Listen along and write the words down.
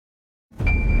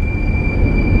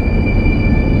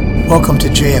Welcome to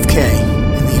JFK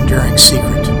and the Enduring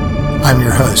Secret. I'm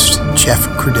your host, Jeff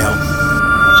Crudell.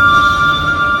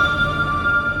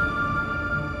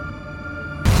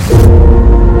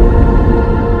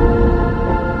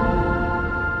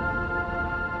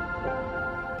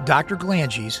 Dr.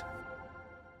 Glanges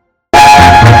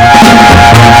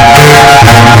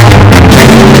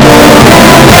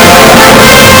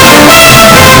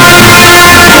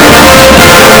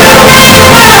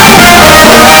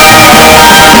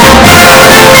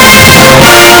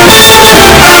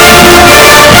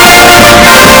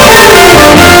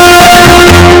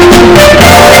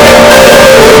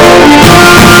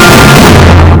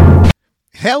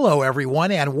Hello,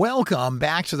 everyone, and welcome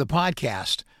back to the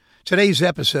podcast. Today's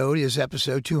episode is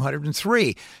episode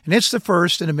 203, and it's the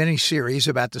first in a mini-series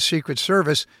about the Secret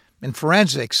Service and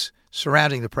forensics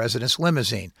surrounding the president's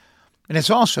limousine. And it's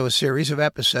also a series of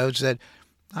episodes that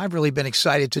I've really been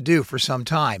excited to do for some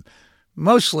time.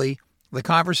 Mostly, the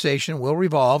conversation will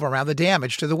revolve around the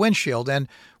damage to the windshield and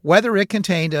whether it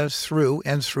contained a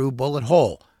through-and-through bullet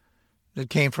hole that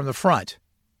came from the front,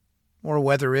 or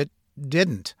whether it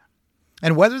didn't,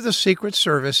 and whether the Secret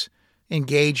Service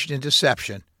engaged in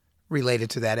deception related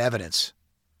to that evidence.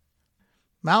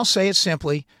 I'll say it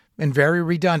simply and very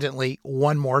redundantly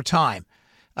one more time.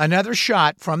 Another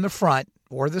shot from the front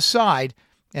or the side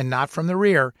and not from the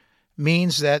rear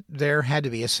means that there had to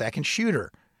be a second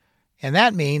shooter. And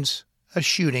that means a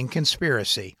shooting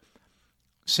conspiracy.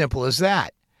 Simple as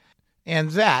that.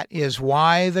 And that is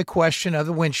why the question of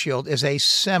the windshield is a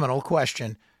seminal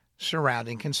question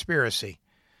surrounding conspiracy.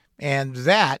 And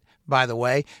that, by the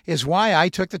way, is why I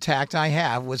took the tact I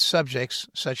have with subjects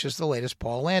such as the latest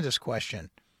Paul Landis question.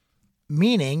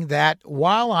 Meaning that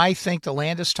while I think the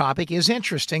Landis topic is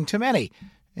interesting to many,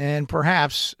 and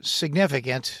perhaps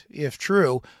significant if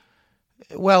true,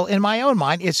 well, in my own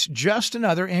mind, it's just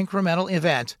another incremental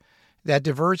event that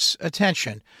diverts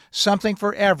attention, something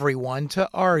for everyone to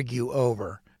argue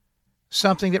over.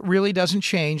 Something that really doesn't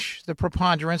change the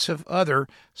preponderance of other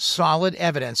solid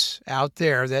evidence out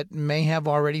there that may have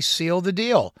already sealed the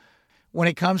deal when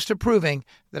it comes to proving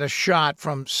that a shot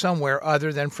from somewhere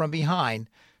other than from behind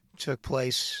took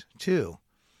place too.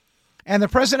 And the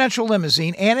presidential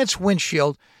limousine and its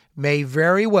windshield may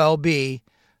very well be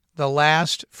the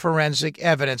last forensic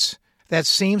evidence that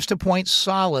seems to point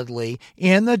solidly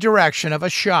in the direction of a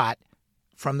shot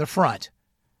from the front.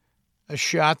 A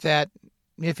shot that,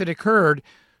 if it occurred,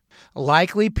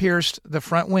 likely pierced the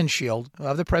front windshield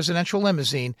of the presidential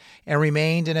limousine and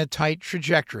remained in a tight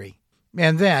trajectory,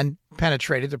 and then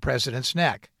penetrated the president's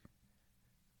neck.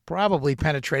 Probably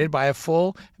penetrated by a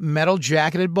full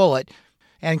metal-jacketed bullet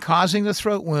and causing the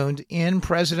throat wound in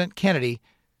President Kennedy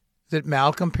that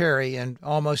Malcolm Perry and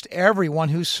almost everyone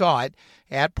who saw it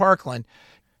at Parkland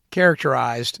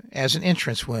characterized as an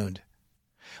entrance wound.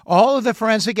 All of the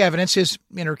forensic evidence is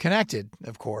interconnected,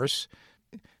 of course,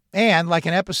 and like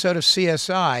an episode of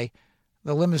CSI,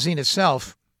 the limousine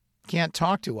itself can't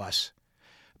talk to us.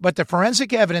 But the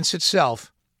forensic evidence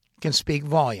itself can speak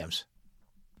volumes.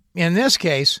 In this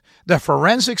case, the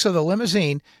forensics of the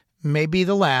limousine may be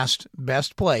the last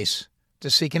best place to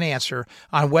seek an answer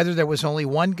on whether there was only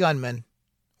one gunman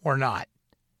or not.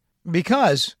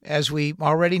 Because, as we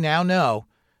already now know,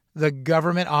 the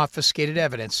government obfuscated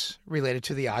evidence related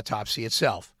to the autopsy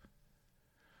itself.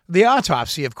 The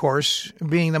autopsy, of course,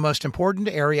 being the most important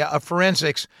area of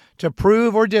forensics to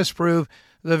prove or disprove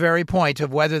the very point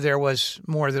of whether there was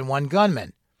more than one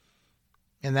gunman.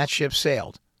 And that ship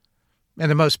sailed.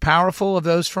 And the most powerful of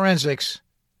those forensics,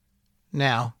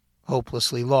 now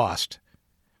hopelessly lost.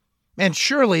 And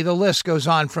surely the list goes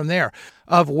on from there,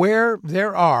 of where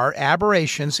there are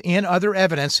aberrations in other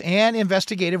evidence and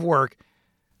investigative work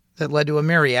that led to a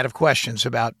myriad of questions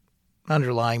about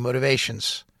underlying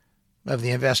motivations of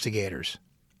the investigators.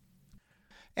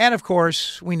 And of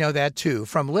course, we know that too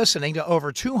from listening to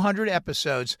over 200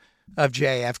 episodes of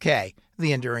JFK,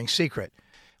 The Enduring Secret.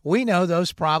 We know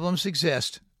those problems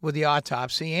exist with the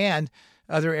autopsy and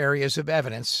other areas of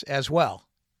evidence as well.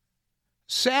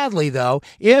 Sadly, though,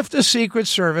 if the Secret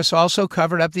Service also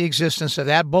covered up the existence of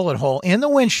that bullet hole in the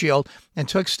windshield and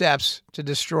took steps to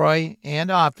destroy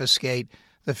and obfuscate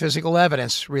the physical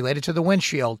evidence related to the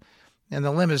windshield and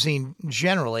the limousine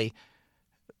generally,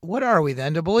 what are we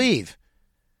then to believe?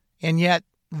 And yet,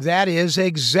 that is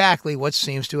exactly what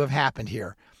seems to have happened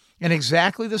here, and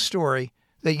exactly the story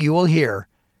that you will hear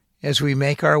as we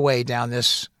make our way down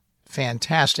this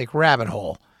fantastic rabbit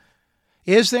hole.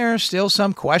 Is there still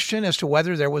some question as to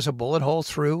whether there was a bullet hole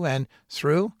through and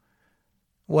through?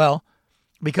 Well,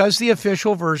 because the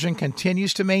official version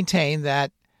continues to maintain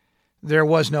that there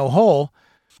was no hole,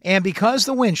 And because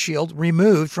the windshield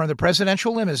removed from the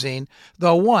presidential limousine,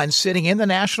 the one sitting in the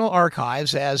National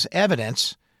Archives as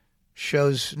evidence,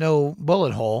 shows no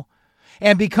bullet hole,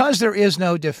 and because there is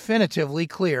no definitively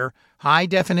clear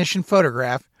high-definition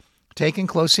photograph taken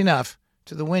close enough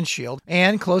to the windshield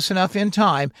and close enough in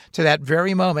time to that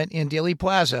very moment in Dealey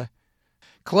Plaza,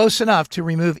 close enough to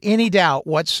remove any doubt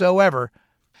whatsoever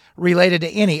related to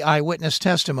any eyewitness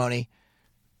testimony,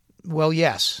 well,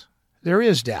 yes, there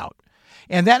is doubt.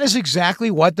 And that is exactly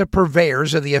what the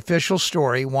purveyors of the official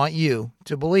story want you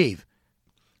to believe,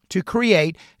 to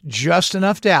create just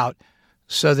enough doubt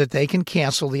so that they can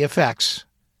cancel the effects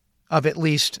of at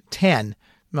least 10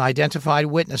 identified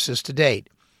witnesses to date,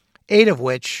 8 of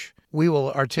which we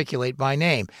will articulate by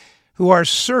name, who are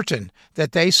certain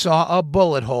that they saw a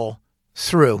bullet hole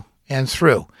through and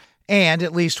through. And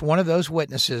at least one of those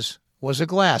witnesses was a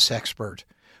glass expert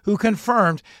who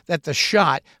confirmed that the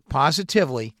shot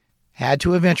positively had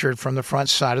to have entered from the front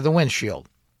side of the windshield.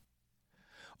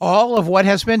 All of what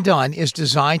has been done is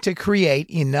designed to create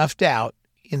enough doubt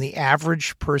in the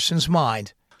average person's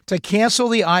mind to cancel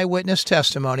the eyewitness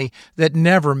testimony that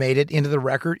never made it into the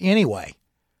record anyway.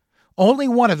 Only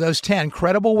one of those 10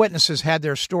 credible witnesses had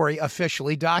their story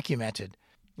officially documented,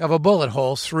 of a bullet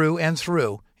hole through and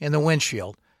through in the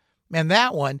windshield, and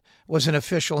that one was an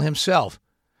official himself,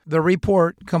 the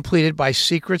report completed by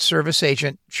Secret Service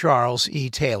agent Charles E.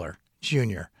 Taylor,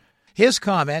 Jr. His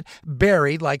comment,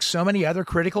 buried like so many other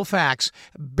critical facts,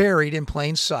 buried in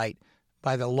plain sight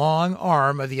by the long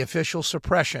arm of the official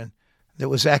suppression that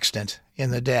was extant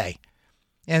in the day.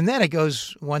 And then it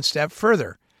goes one step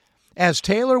further. As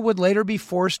Taylor would later be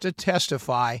forced to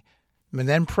testify and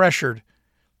then pressured,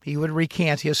 he would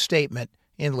recant his statement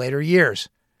in later years,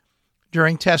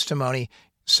 during testimony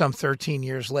some 13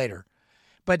 years later,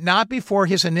 but not before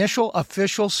his initial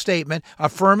official statement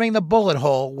affirming the bullet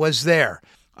hole was there,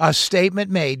 a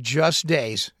statement made just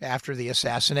days after the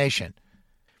assassination.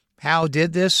 How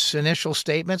did this initial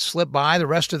statement slip by the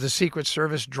rest of the Secret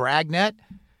Service dragnet?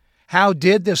 How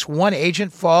did this one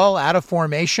agent fall out of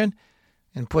formation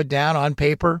and put down on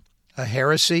paper a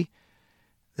heresy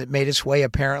that made its way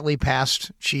apparently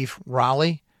past Chief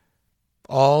Raleigh,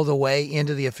 all the way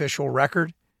into the official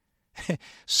record,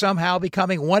 somehow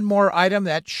becoming one more item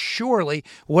that surely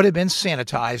would have been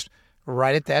sanitized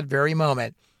right at that very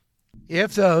moment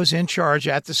if those in charge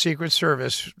at the Secret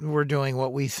Service were doing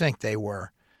what we think they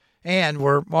were, and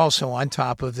were also on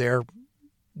top of their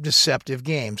deceptive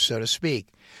game, so to speak.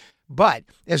 But,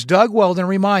 as Doug Weldon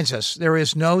reminds us, there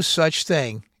is no such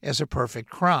thing as a perfect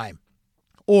crime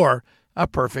or a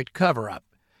perfect cover-up.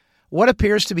 What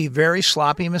appears to be very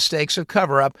sloppy mistakes of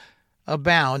cover-up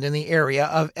abound in the area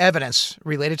of evidence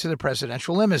related to the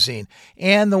presidential limousine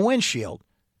and the windshield.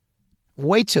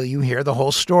 Wait till you hear the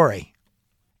whole story.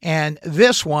 And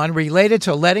this one related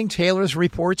to letting Taylor's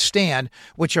report stand,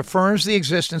 which affirms the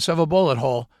existence of a bullet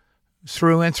hole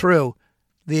through and through,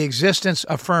 the existence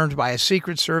affirmed by a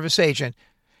Secret Service agent,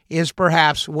 is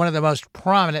perhaps one of the most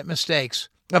prominent mistakes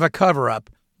of a cover-up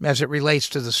as it relates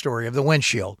to the story of the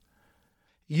windshield.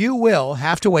 You will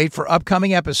have to wait for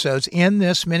upcoming episodes in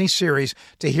this mini-series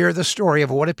to hear the story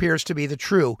of what appears to be the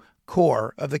true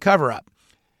core of the cover-up,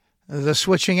 the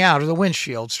switching out of the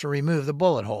windshields to remove the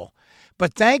bullet hole.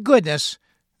 But thank goodness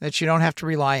that you don't have to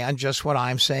rely on just what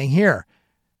I'm saying here.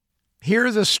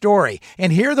 Hear the story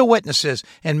and hear the witnesses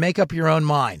and make up your own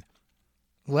mind.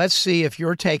 Let's see if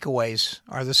your takeaways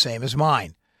are the same as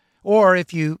mine, or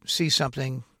if you see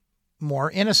something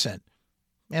more innocent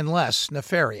and less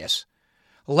nefarious.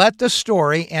 Let the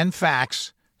story and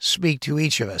facts speak to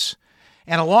each of us.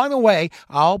 And along the way,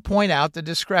 I'll point out the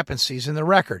discrepancies in the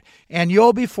record, and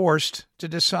you'll be forced to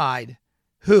decide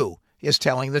who is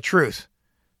telling the truth.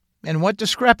 And what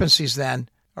discrepancies, then,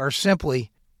 are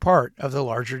simply part of the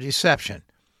larger deception.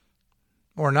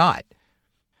 Or not.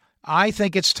 I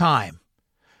think it's time.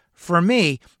 For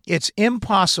me, it's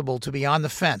impossible to be on the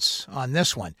fence on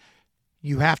this one.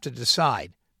 You have to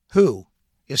decide who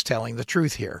is telling the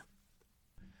truth here.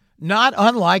 Not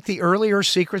unlike the earlier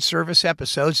Secret Service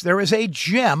episodes, there is a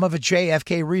gem of a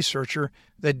JFK researcher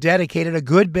that dedicated a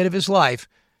good bit of his life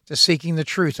to seeking the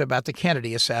truth about the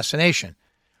Kennedy assassination.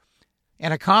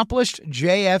 An accomplished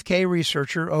JFK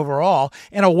researcher overall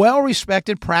and a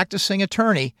well-respected practicing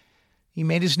attorney, he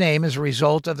made his name as a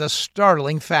result of the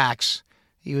startling facts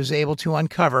he was able to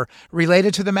uncover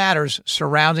related to the matters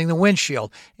surrounding the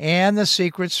windshield and the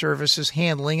Secret Service's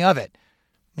handling of it,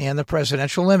 and the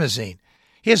presidential limousine.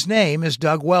 His name is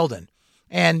Doug Weldon,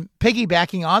 and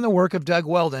piggybacking on the work of Doug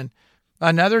Weldon,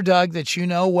 another Doug that you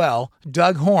know well,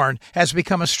 Doug Horn, has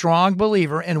become a strong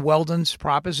believer in Weldon's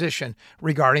proposition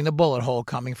regarding the bullet hole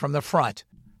coming from the front.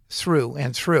 through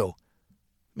and through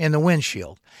in the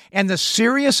windshield, and the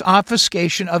serious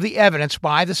obfuscation of the evidence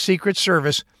by the Secret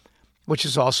Service, which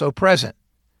is also present.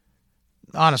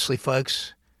 Honestly,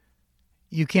 folks,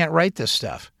 you can't write this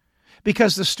stuff,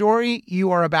 because the story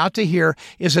you are about to hear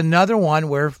is another one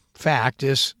where fact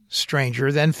is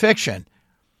stranger than fiction.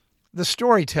 The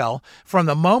storytell, from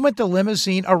the moment the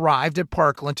limousine arrived at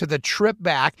Parkland to the trip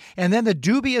back, and then the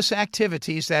dubious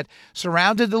activities that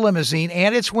surrounded the limousine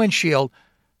and its windshield,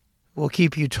 will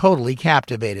keep you totally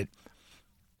captivated.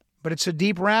 But it's a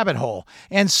deep rabbit hole,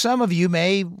 and some of you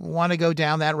may want to go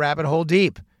down that rabbit hole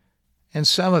deep, and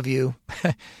some of you,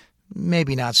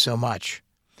 maybe not so much.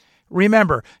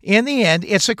 Remember, in the end,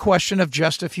 it's a question of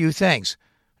just a few things.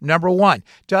 Number one,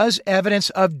 does evidence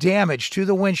of damage to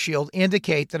the windshield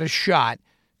indicate that a shot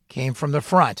came from the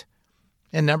front?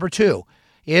 And number two,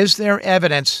 is there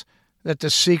evidence that the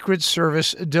Secret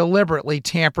Service deliberately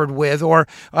tampered with or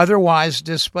otherwise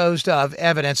disposed of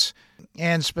evidence?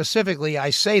 And specifically, I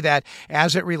say that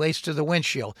as it relates to the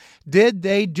windshield. Did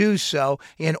they do so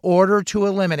in order to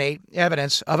eliminate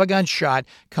evidence of a gunshot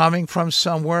coming from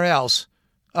somewhere else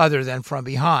other than from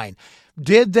behind?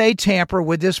 Did they tamper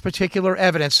with this particular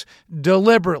evidence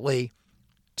deliberately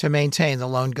to maintain the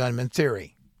lone gunman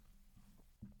theory?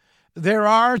 There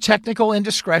are technical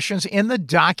indiscretions in the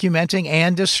documenting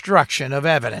and destruction of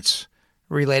evidence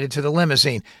related to the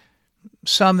limousine,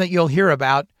 some that you'll hear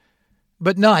about,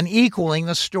 but none equaling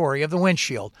the story of the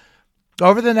windshield.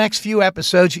 Over the next few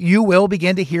episodes, you will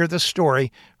begin to hear the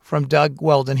story from Doug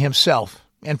Weldon himself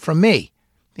and from me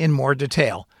in more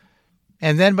detail.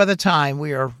 And then by the time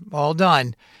we are all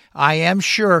done, I am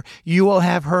sure you will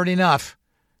have heard enough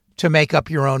to make up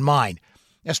your own mind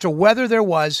as to whether there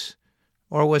was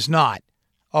or was not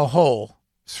a hole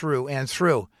through and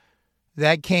through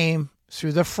that came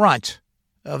through the front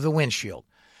of the windshield,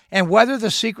 and whether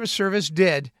the Secret Service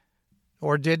did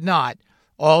or did not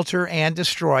alter and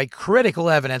destroy critical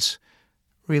evidence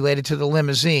related to the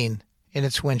limousine in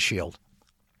its windshield.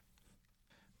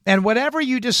 And whatever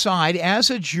you decide as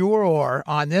a juror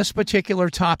on this particular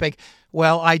topic,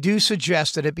 well, I do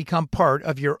suggest that it become part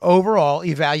of your overall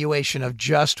evaluation of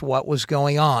just what was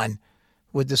going on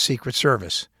with the Secret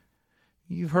Service.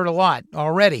 You've heard a lot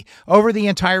already over the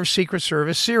entire Secret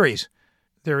Service series.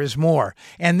 There is more.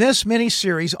 And this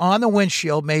mini-series on the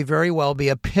windshield may very well be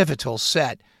a pivotal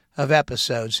set of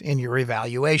episodes in your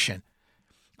evaluation.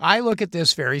 I look at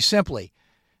this very simply.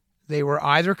 They were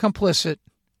either complicit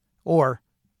or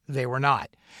they were not.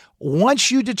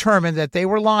 Once you determine that they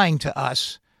were lying to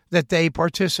us, that they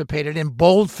participated in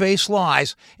bold-faced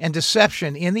lies and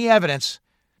deception in the evidence,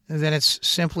 then it's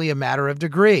simply a matter of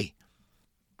degree.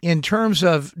 In terms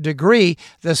of degree,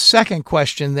 the second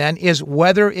question then is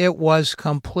whether it was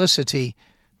complicity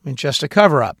in just a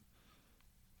cover-up,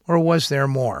 or was there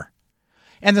more?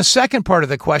 And the second part of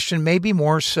the question may be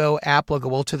more so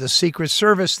applicable to the Secret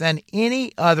Service than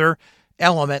any other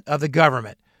element of the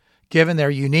government, given their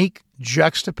unique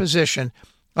juxtaposition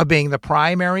of being the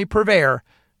primary purveyor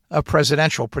of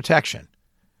presidential protection.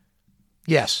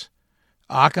 Yes,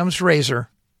 Occam's razor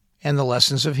and the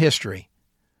lessons of history.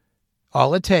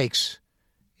 All it takes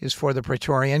is for the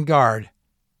Praetorian Guard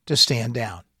to stand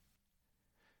down.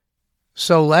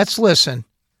 So let's listen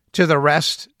to the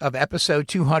rest of episode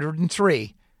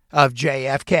 203 of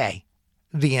JFK,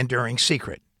 The Enduring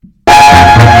Secret.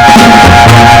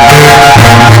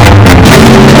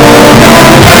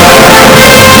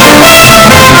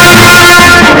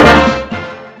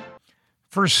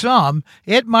 For some,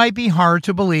 it might be hard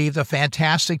to believe the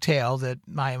fantastic tale that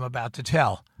I am about to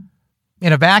tell.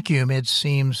 In a vacuum, it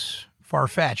seems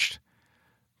far-fetched.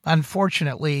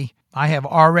 Unfortunately, I have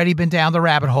already been down the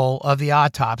rabbit hole of the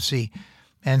autopsy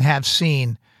and have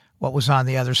seen what was on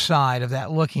the other side of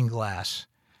that looking glass.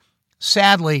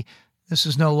 Sadly, this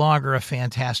is no longer a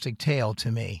fantastic tale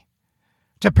to me.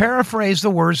 To paraphrase the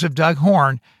words of Doug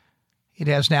Horn, it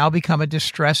has now become a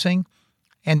distressing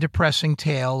and depressing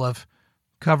tale of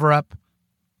cover-up,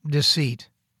 deceit,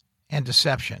 and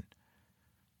deception.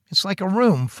 It's like a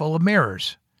room full of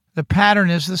mirrors. The pattern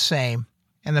is the same,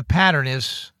 and the pattern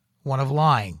is one of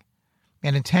lying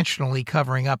and intentionally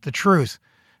covering up the truth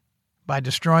by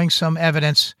destroying some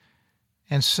evidence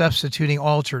and substituting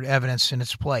altered evidence in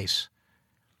its place,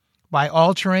 by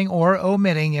altering or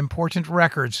omitting important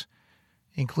records,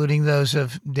 including those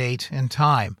of date and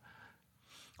time.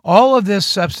 All of this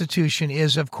substitution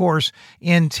is, of course,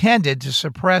 intended to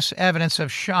suppress evidence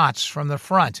of shots from the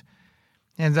front,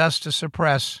 and thus to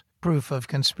suppress proof of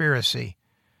conspiracy,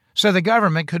 so the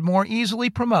government could more easily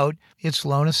promote its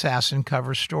lone assassin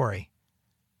cover story.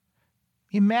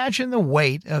 Imagine the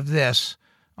weight of this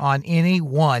on any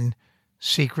one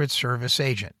Secret Service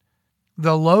agent.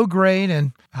 The low-grade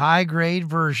and high-grade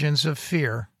versions of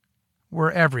fear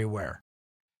were everywhere.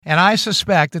 And I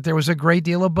suspect that there was a great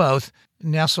deal of both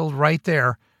nestled right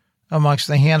there amongst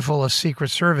the handful of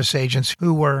Secret Service agents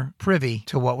who were privy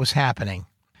to what was happening.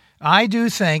 I do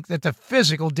think that the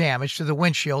physical damage to the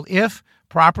windshield, if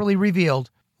properly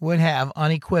revealed, would have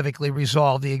unequivocally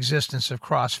resolved the existence of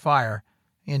crossfire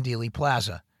in Dealey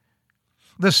Plaza.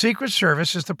 The Secret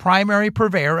Service is the primary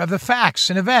purveyor of the facts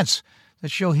and events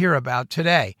that you'll hear about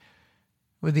today,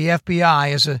 with the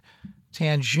FBI as a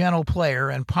tangential player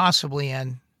and possibly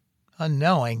an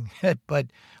unknowing but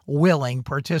willing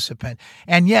participant.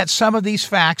 And yet some of these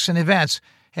facts and events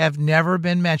have never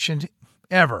been mentioned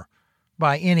ever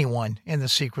by anyone in the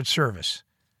Secret Service.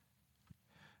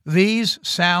 These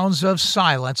sounds of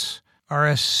silence are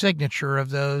a signature of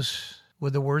those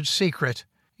with the word secret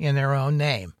in their own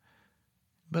name.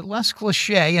 But less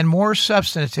cliche and more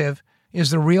substantive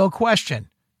is the real question: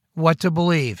 what to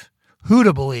believe, who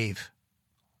to believe,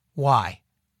 why.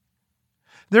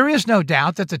 There is no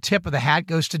doubt that the tip of the hat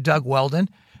goes to Doug Weldon.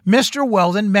 Mr.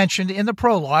 Weldon, mentioned in the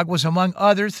prologue, was among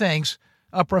other things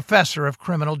a professor of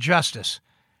criminal justice.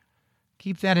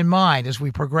 Keep that in mind as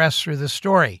we progress through the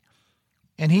story.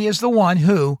 And he is the one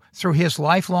who, through his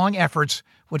lifelong efforts,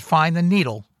 would find the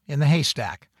needle in the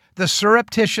haystack. The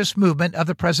surreptitious movement of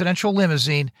the presidential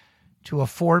limousine to a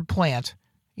Ford plant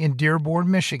in Dearborn,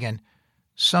 Michigan,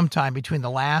 sometime between the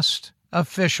last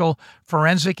official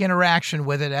forensic interaction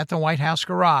with it at the White House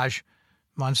garage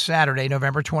on Saturday,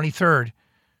 November 23rd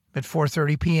at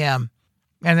 4:30 p.m.,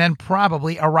 and then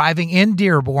probably arriving in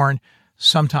Dearborn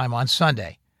sometime on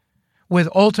Sunday, with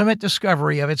ultimate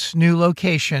discovery of its new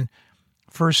location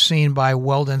first seen by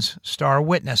Weldon's star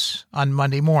witness on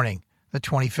Monday morning, the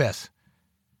 25th.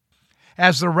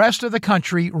 As the rest of the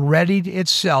country readied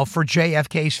itself for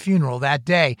JFK's funeral that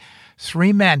day,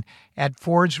 3 men at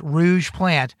Ford's Rouge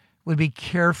plant would be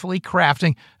carefully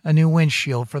crafting a new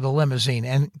windshield for the limousine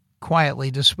and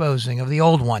quietly disposing of the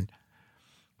old one.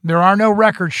 There are no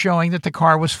records showing that the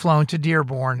car was flown to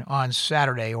Dearborn on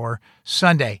Saturday or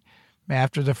Sunday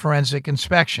after the forensic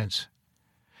inspections.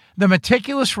 The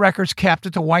meticulous records kept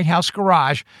at the White House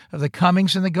garage of the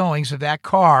comings and the goings of that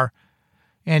car,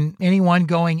 and anyone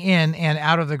going in and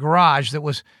out of the garage that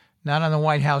was not on the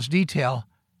White House detail,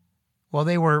 well,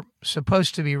 they were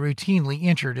supposed to be routinely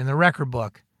entered in the record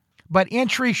book. But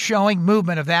entries showing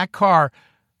movement of that car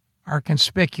are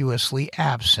conspicuously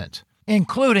absent,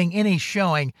 including any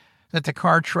showing that the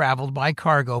car traveled by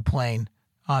cargo plane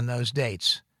on those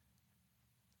dates.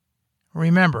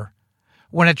 Remember,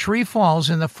 when a tree falls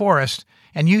in the forest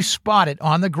and you spot it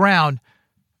on the ground,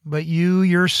 but you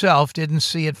yourself didn't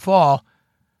see it fall,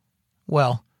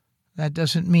 well, that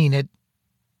doesn't mean it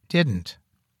didn't.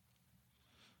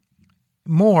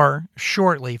 More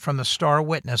shortly from the star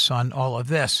witness on all of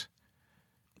this.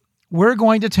 We're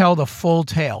going to tell the full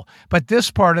tale, but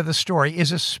this part of the story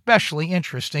is especially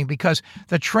interesting because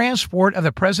the transport of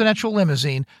the presidential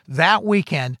limousine that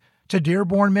weekend to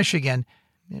Dearborn, Michigan,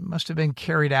 it must have been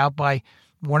carried out by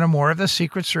one or more of the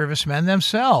Secret Service men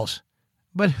themselves.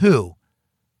 But who?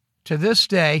 To this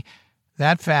day,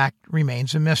 that fact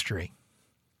remains a mystery.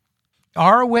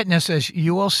 Our witness, as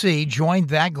you will see, joined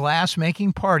that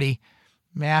glass-making party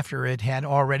after it had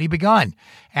already begun,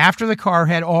 after the car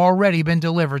had already been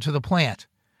delivered to the plant.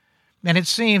 And it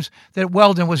seems that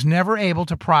Weldon was never able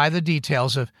to pry the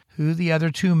details of who the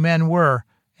other 2 men were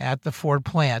at the Ford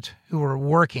plant who were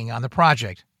working on the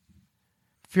project.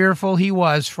 Fearful he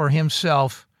was for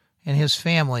himself and his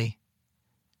family.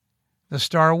 The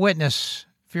star witness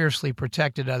fiercely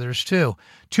protected others too.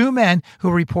 2 men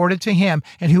who reported to him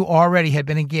and who already had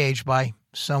been engaged by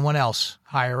someone else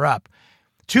higher up.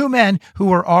 2 men who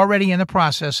were already in the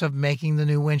process of making the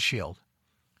new windshield.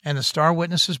 And the star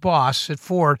witness's boss at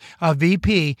Ford, a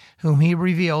VP whom he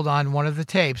revealed on one of the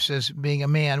tapes as being a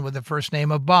man with the first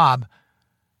name of Bob,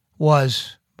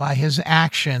 was, by his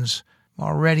actions,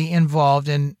 already involved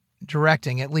in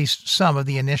directing at least some of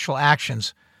the initial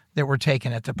actions that were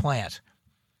taken at the plant.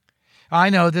 I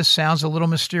know this sounds a little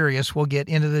mysterious. We'll get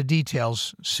into the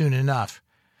details soon enough.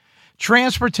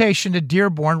 Transportation to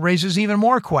Dearborn raises even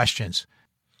more questions,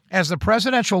 as the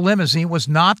presidential limousine was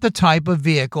not the type of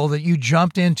vehicle that you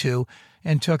jumped into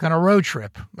and took on a road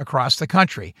trip across the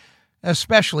country,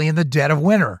 especially in the dead of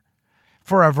winter.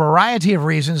 For a variety of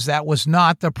reasons, that was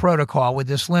not the protocol with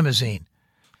this limousine.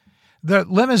 The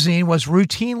limousine was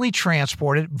routinely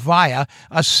transported via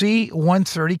a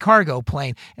C-130 cargo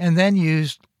plane and then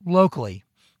used locally,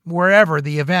 wherever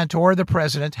the event or the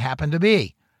president happened to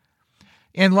be.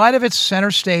 In light of its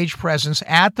center stage presence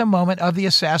at the moment of the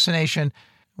assassination,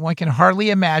 One can hardly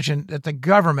imagine that the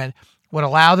government would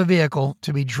allow the vehicle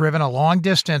to be driven a long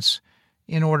distance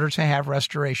in order to have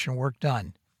restoration work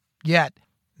done. Yet,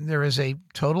 there is a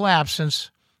total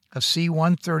absence of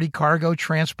C-130 cargo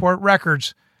transport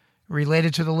records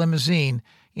related to the limousine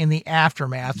in the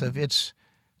aftermath of its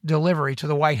delivery to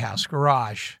the White House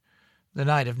garage the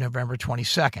night of November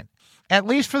 22nd, at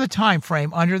least for the time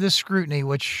frame under this scrutiny,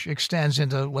 which extends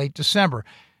into late December.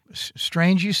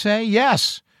 Strange, you say?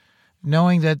 Yes,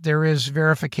 knowing that there is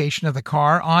verification of the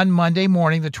car on Monday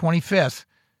morning, the 25th,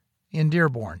 in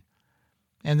Dearborn,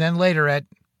 and then later at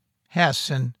Hess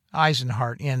and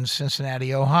Eisenhart in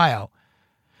Cincinnati, Ohio.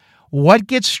 What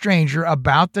gets stranger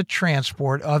about the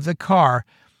transport of the car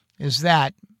is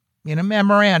that, in a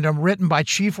memorandum written by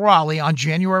Chief Raleigh on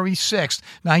January 6,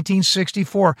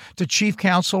 1964, to Chief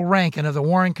Counsel Rankin of the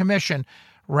Warren Commission,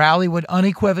 Raleigh would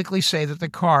unequivocally say that the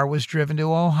car was driven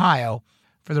to Ohio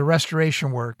for the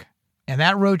restoration work, and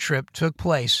that road trip took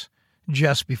place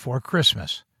just before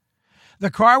Christmas.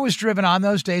 The car was driven on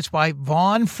those dates by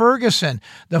Vaughn Ferguson,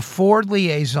 the Ford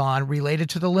liaison related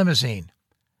to the limousine.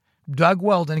 Doug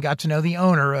Weldon got to know the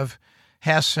owner of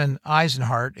Hess and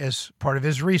Eisenhart as part of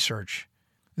his research.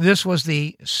 This was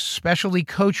the Specialty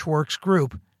Coachworks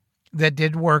group that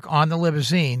did work on the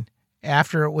limousine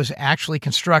after it was actually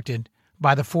constructed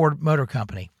by the Ford Motor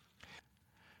Company.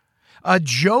 A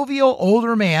jovial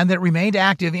older man that remained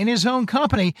active in his own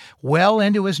company well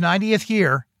into his 90th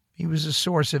year, he was a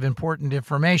source of important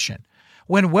information.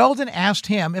 When Weldon asked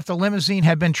him if the limousine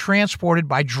had been transported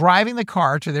by driving the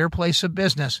car to their place of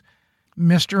business,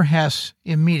 Mr. Hess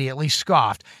immediately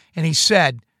scoffed, and he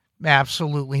said,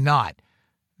 absolutely not,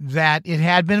 that it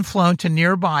had been flown to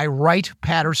nearby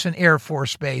Wright-Patterson Air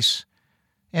Force Base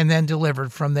and then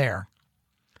delivered from there.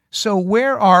 So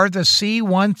where are the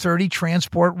C-130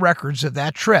 transport records of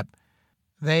that trip?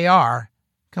 They are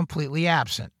completely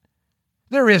absent.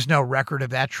 There is no record of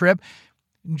that trip,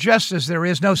 just as there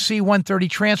is no C-130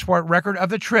 transport record of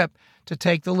the trip to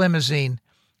take the limousine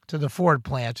to the Ford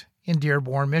plant in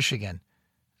Dearborn, Michigan,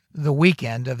 the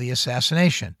weekend of the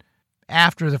assassination,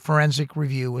 after the forensic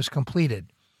review was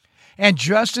completed. And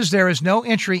just as there is no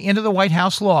entry into the White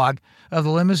House log of the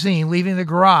limousine leaving the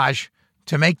garage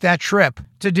to make that trip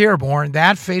to Dearborn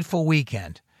that fateful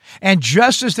weekend, and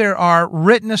just as there are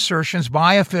written assertions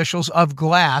by officials of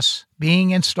glass being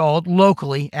installed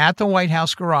locally at the White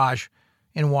House garage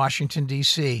in Washington,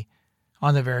 D.C.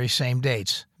 on the very same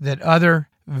dates, that other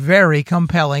very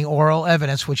compelling oral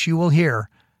evidence, which you will hear,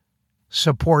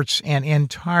 supports an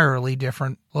entirely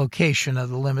different location of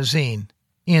the limousine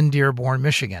in Dearborn,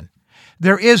 Michigan.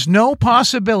 There is no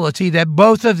possibility that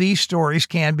both of these stories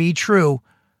can be true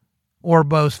or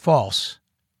both false.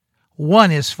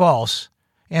 One is false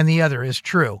and the other is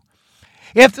true.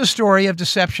 If the story of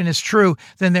deception is true,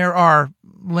 then there are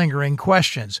lingering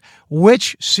questions.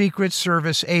 Which Secret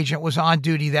Service agent was on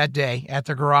duty that day at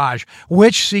the garage?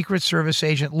 Which Secret Service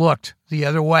agent looked the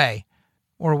other way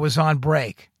or was on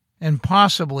break and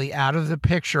possibly out of the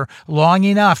picture long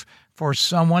enough for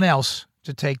someone else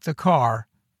to take the car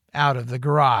out of the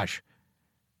garage?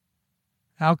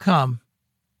 How come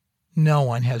no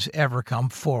one has ever come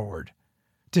forward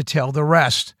to tell the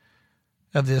rest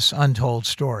of this untold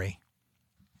story?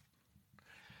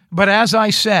 But as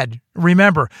I said,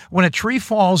 remember, when a tree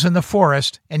falls in the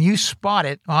forest and you spot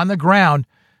it on the ground,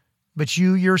 but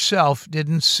you yourself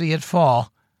didn't see it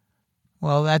fall,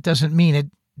 well, that doesn't mean it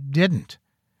didn't.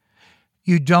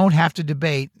 You don't have to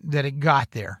debate that it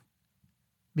got there,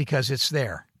 because it's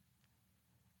there.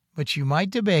 But you might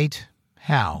debate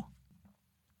how.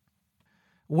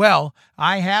 Well,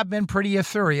 I have been pretty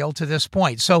ethereal to this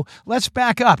point, so let's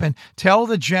back up and tell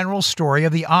the general story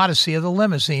of the odyssey of the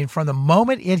limousine from the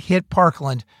moment it hit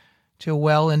Parkland to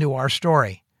well into our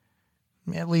story,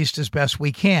 at least as best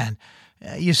we can.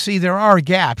 You see, there are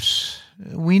gaps,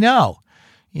 we know,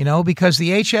 because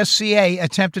the HSCA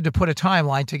attempted to put a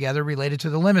timeline together related to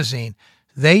the limousine.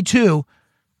 They, too,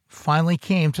 finally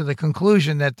came to the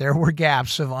conclusion that there were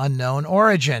gaps of unknown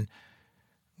origin,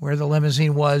 where the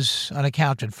limousine was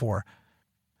unaccounted for.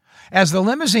 As the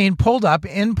limousine pulled up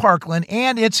in Parkland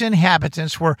and its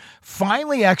inhabitants were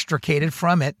finally extricated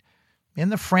from it, in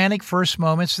the frantic first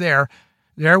moments there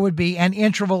would be an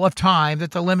interval of time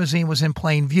that the limousine was in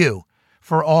plain view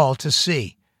for all to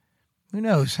see. Who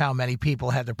knows how many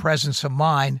people had the presence of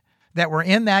mind that were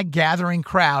in that gathering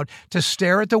crowd to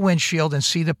stare at the windshield and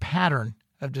see the pattern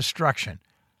of destruction.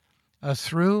 A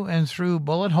through and through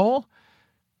bullet hole?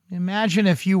 Imagine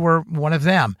if you were one of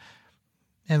them,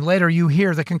 and later you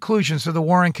hear the conclusions of the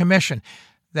Warren Commission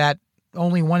that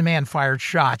only one man fired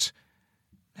shots.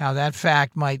 How that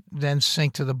fact might then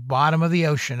sink to the bottom of the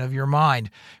ocean of your mind,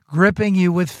 gripping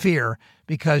you with fear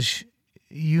because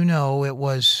you know it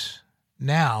was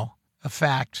now a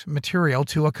fact material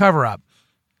to a cover-up,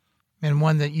 and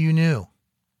one that you knew.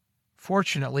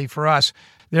 Fortunately for us,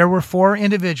 there were 4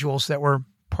 individuals that were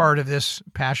part of this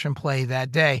passion play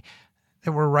that day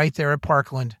that were right there at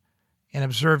Parkland and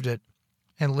observed it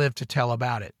and lived to tell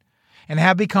about it, and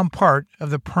have become part of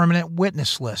the permanent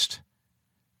witness list.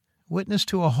 Witness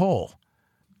to a hole,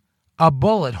 a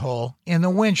bullet hole in the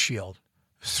windshield,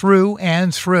 through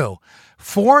and through.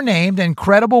 4 named and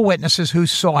credible witnesses who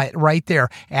saw it right there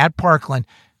at Parkland,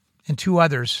 and 2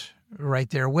 others right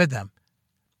there with them,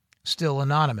 still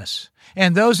anonymous.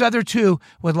 And those other 2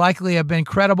 would likely have been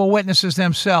credible witnesses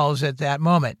themselves at that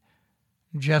moment,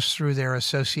 just through their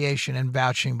association and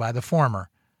vouching by the former.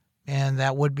 And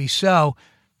that would be so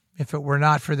if it were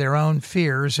not for their own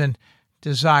fears and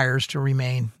desires to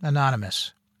remain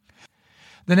anonymous.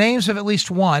 The names of at least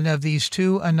one of these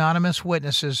 2 anonymous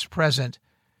witnesses present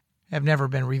have never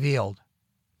been revealed.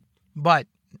 But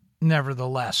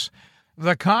nevertheless,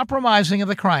 the compromising of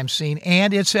the crime scene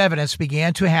and its evidence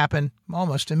began to happen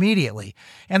almost immediately,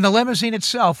 and the limousine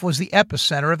itself was the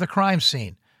epicenter of the crime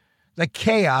scene. The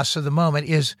chaos of the moment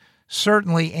is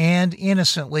certainly and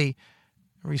innocently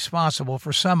responsible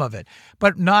for some of it,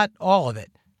 but not all of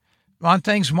it. On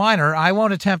things minor, I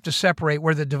won't attempt to separate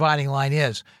where the dividing line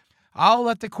is. I'll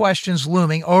let the questions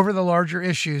looming over the larger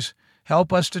issues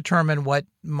help us determine what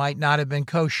might not have been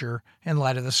kosher in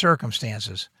light of the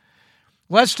circumstances.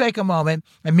 Let's take a moment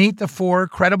and meet the 4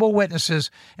 credible witnesses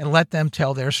and let them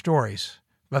tell their stories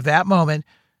of that moment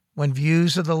when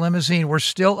views of the limousine were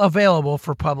still available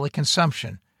for public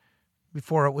consumption,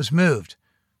 before it was moved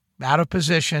out of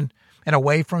position and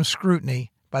away from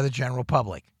scrutiny by the general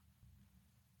public.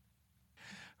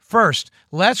 First,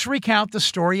 let's recount the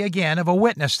story again of a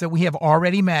witness that we have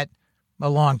already met a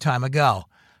long time ago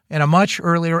in a much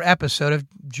earlier episode of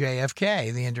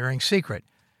JFK, The Enduring Secret.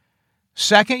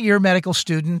 Second-year medical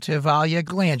student Evalia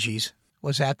Glanges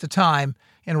was at the time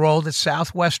enrolled at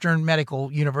Southwestern Medical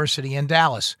University in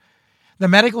Dallas. The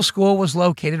medical school was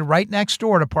located right next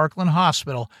door to Parkland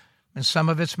Hospital, and some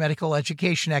of its medical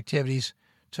education activities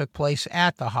took place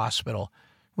at the hospital,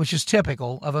 which is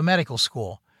typical of a medical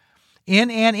school.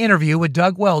 In an interview with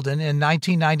Doug Weldon in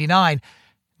 1999,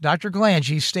 Dr.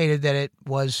 Glanges stated that it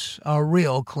was a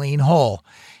real clean hole.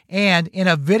 And in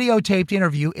a videotaped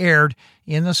interview aired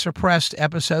in the suppressed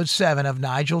episode 7 of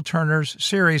Nigel Turner's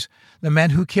series, The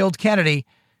Men Who Killed Kennedy,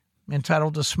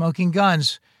 entitled The Smoking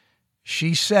Guns,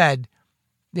 she said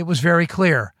it was very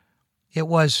clear. It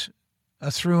was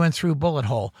a through-and-through bullet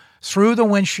hole, through the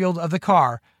windshield of the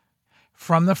car,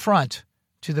 from the front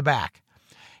to the back.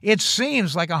 It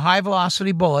seems like a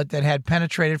high-velocity bullet that had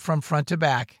penetrated from front to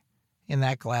back in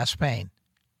that glass pane.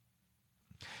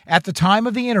 At the time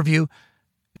of the interview,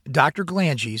 Dr.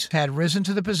 Glanges had risen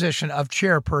to the position of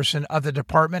chairperson of the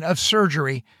Department of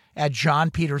Surgery at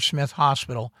John Peter Smith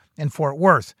Hospital in Fort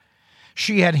Worth.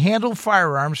 She had handled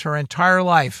firearms her entire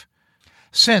life,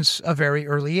 since a very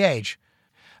early age.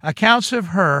 Accounts of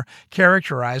her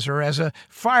characterize her as a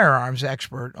firearms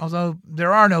expert, although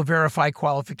there are no verified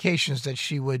qualifications that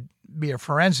she would be a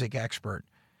forensic expert.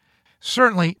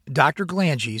 Certainly, Dr.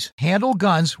 Glanges handled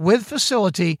guns with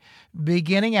facility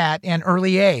beginning at an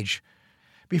early age,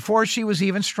 before she was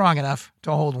even strong enough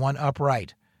to hold one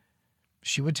upright.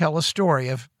 She would tell a story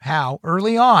of how,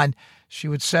 early on, she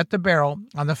would set the barrel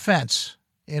on the fence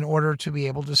in order to be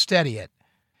able to steady it.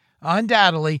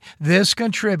 Undoubtedly, this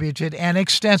contributed an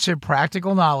extensive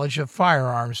practical knowledge of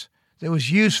firearms that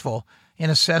was useful in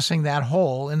assessing that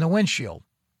hole in the windshield.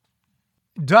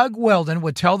 Doug Weldon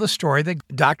would tell the story that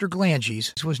Dr.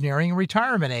 Glanges was nearing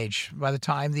retirement age by the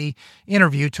time the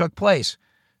interview took place,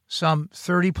 some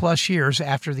 30-plus years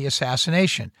after the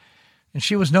assassination, and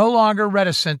she was no longer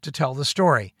reticent to tell the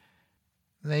story.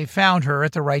 They found her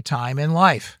at the right time in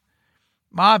life.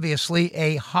 Obviously,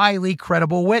 a highly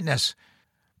credible witness.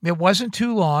 It wasn't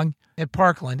too long at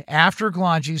Parkland after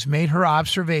Glanges made her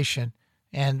observation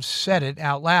and said it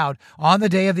out loud on the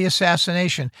day of the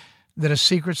assassination that a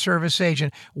Secret Service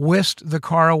agent whisked the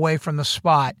car away from the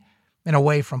spot and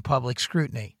away from public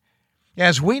scrutiny.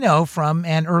 As we know from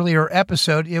an earlier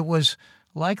episode, it was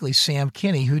likely Sam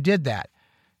Kinney who did that,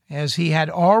 as he had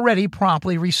already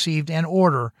promptly received an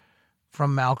order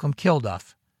from Malcolm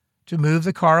Kilduff to move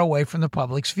the car away from the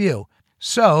public's view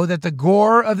so that the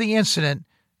gore of the incident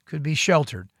could be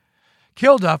sheltered.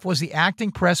 Kilduff was the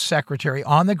acting press secretary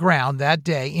on the ground that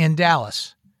day in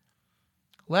Dallas.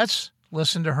 Let's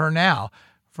listen to her now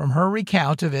from her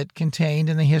recount of it contained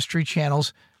in the History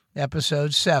Channel's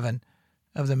Episode 7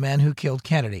 of the men who killed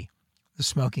Kennedy, the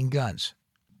smoking guns.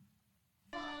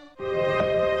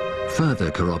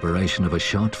 Further corroboration of a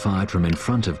shot fired from in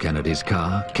front of Kennedy's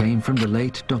car came from the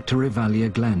late Dr.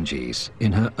 Evalia Glanges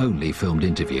in her only filmed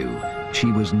interview. She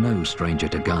was no stranger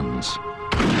to guns.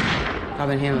 I've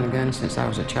been handling a gun since I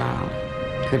was a child.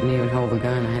 Couldn't even hold the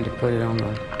gun. I had to put it on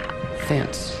the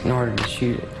fence in order to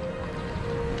shoot it.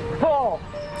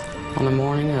 On the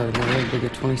morning of November the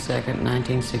 22nd,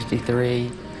 1963,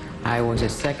 I was a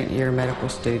second-year medical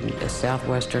student at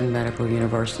Southwestern Medical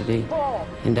University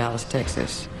in Dallas,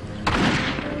 Texas.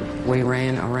 We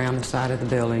ran around the side of the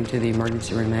building to the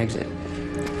emergency room exit,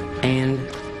 and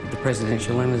the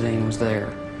presidential limousine was there.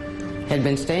 Had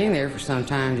been staying there for some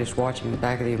time, just watching the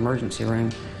back of the emergency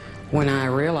room, when I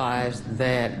realized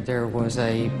that there was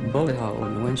a bullet hole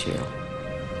in the windshield.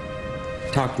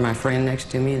 Talked to my friend next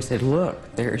to me and said,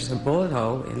 "Look, there's a bullet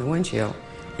hole in the windshield,"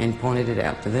 and pointed it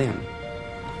out to them.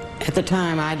 At the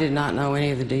time, I did not know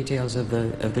any of the details of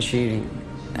the shooting.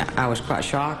 I was quite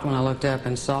shocked when I looked up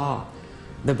and saw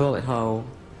the bullet hole,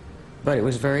 but it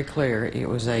was very clear. It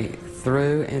was a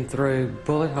through and through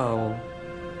bullet hole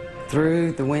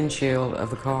through the windshield of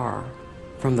the car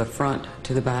from the front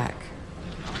to the back.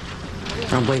 I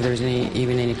don't believe there's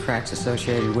even any cracks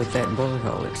associated with that bullet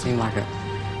hole. It seemed like a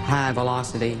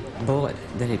high-velocity bullet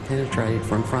that had penetrated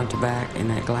from front to back in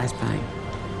that glass pane.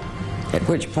 At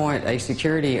which point, a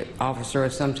security officer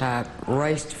of some type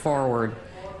raced forward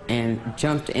and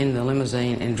jumped in the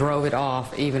limousine and drove it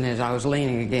off, even as I was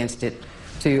leaning against it,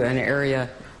 to an area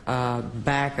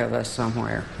back of us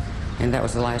somewhere. And that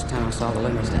was the last time I saw the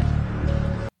limousine.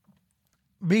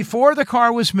 Before the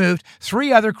car was moved,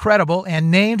 3 other credible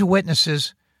and named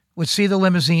witnesses would see the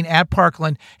limousine at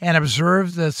Parkland and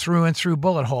observe the through-and-through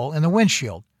bullet hole in the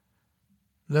windshield.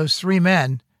 Those 3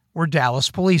 men were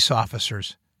Dallas police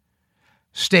officers: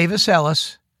 Stavis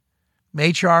Ellis,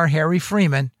 H.R. Harry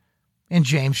Freeman, and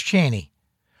James Chaney.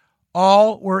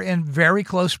 All were in very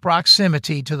close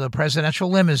proximity to the presidential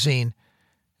limousine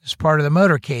as part of the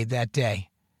motorcade that day,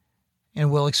 and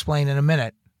we'll explain in a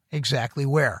minute exactly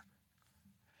where.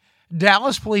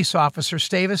 Dallas police officer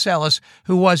Stavis Ellis,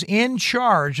 who was in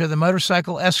charge of the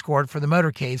motorcycle escort for the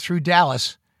motorcade through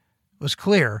Dallas, was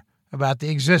clear about the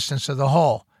existence of the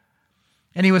hole,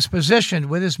 and he was positioned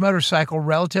with his motorcycle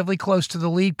relatively close to the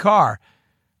lead car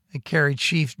that carried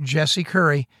Chief Jesse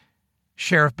Curry,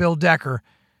 Sheriff Bill Decker,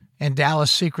 and Dallas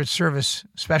Secret Service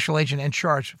Special Agent in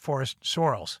charge Forrest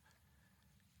Sorrells.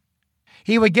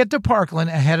 He would get to Parkland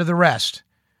ahead of the rest,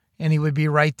 and he would be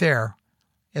right there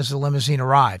as the limousine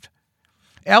arrived.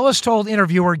 Ellis told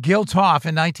interviewer Gil Toff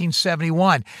in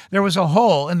 1971 there was a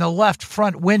hole in the left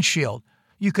front windshield.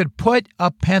 You could put a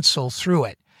pencil through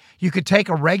it. You could take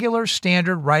a regular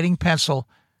standard writing pencil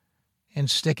and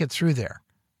stick it through there.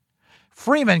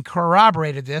 Freeman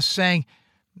corroborated this, saying,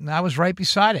 "I was right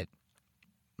beside it.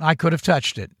 I could have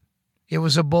touched it. It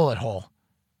was a bullet hole.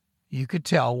 You could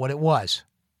tell what it was."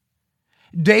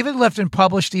 David Lifton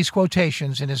published these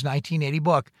quotations in his 1980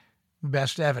 book,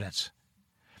 Best Evidence.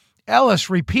 Ellis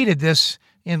repeated this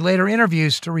in later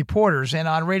interviews to reporters and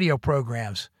on radio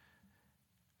programs.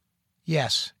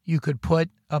 Yes, you could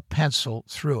put a pencil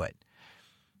through it.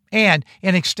 And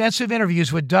in extensive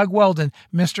interviews with Doug Weldon,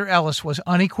 Mr. Ellis was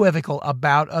unequivocal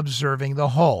about observing the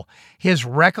hole. His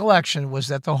recollection was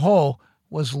that the hole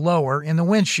was lower in the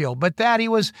windshield, but that he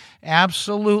was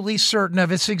absolutely certain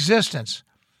of its existence.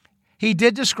 He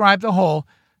did describe the hole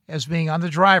as being on the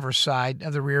driver's side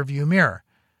of the rearview mirror,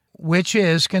 which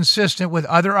is consistent with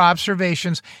other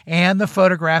observations and the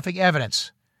photographic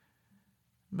evidence.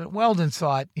 But Weldon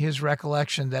thought his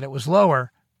recollection that it was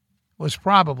lower was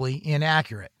probably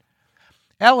inaccurate.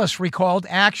 Ellis recalled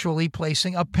actually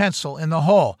placing a pencil in the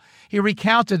hole. He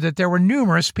recounted that there were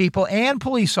numerous people and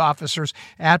police officers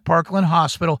at Parkland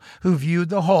Hospital who viewed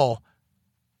the hole,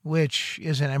 which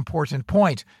is an important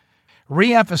point,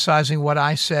 re-emphasizing what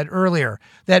I said earlier,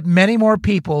 that many more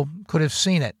people could have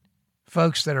seen it,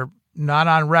 folks that are not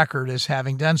on record as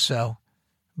having done so,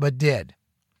 but did.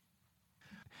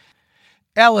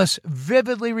 Ellis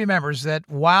vividly remembers that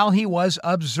while he was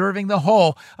observing the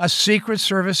hole, a Secret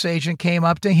Service agent came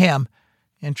up to him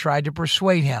and tried to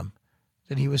persuade him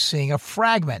that he was seeing a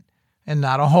fragment and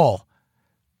not a hole.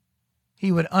 He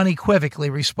would unequivocally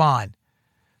respond,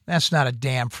 "That's not a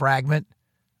damn fragment.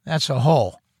 That's a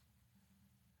hole."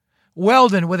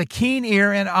 Weldon, with a keen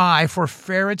ear and eye for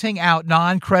ferreting out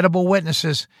non-credible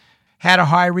witnesses, had a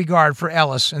high regard for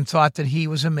Ellis and thought that he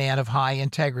was a man of high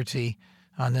integrity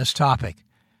on this topic.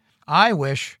 I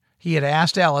wish he had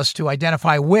asked Ellis to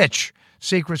identify which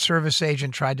Secret Service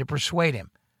agent tried to persuade him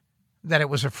that it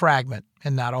was a fragment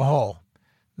and not a hole.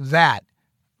 That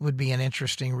would be an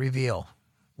interesting reveal,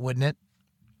 wouldn't it?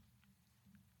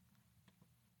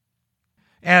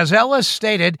 As Ellis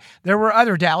stated, there were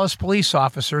other Dallas police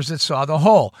officers that saw the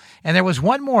hole, and there was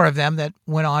one more of them that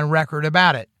went on record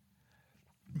about it.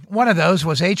 One of those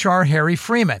was H.R. Harry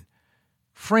Freeman.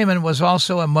 Freeman was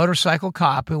also a motorcycle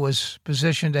cop who was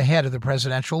positioned ahead of the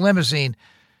presidential limousine,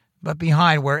 but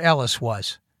behind where Ellis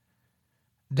was.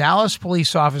 Dallas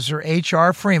police officer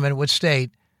H.R. Freeman would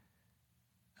state,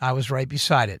 "I was right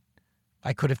beside it.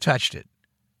 I could have touched it.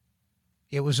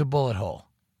 It was a bullet hole.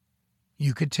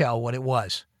 You could tell what it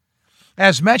was."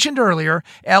 As mentioned earlier,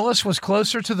 Ellis was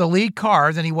closer to the lead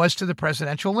car than he was to the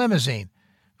presidential limousine.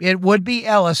 It would be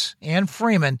Ellis and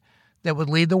Freeman that would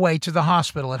lead the way to the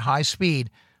hospital at high speed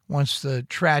once the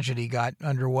tragedy got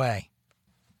underway.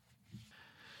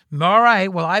 All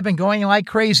right, well, I've been going like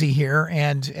crazy here,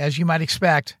 and as you might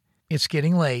expect, it's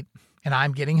getting late, and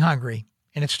I'm getting hungry,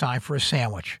 and it's time for a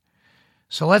sandwich.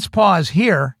 So let's pause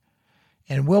here,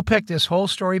 and we'll pick this whole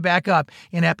story back up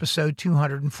in episode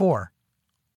 204.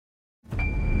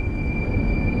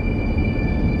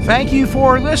 Thank you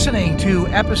for listening to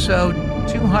episode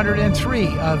 203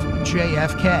 of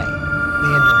JFK,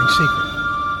 The Enduring Secret.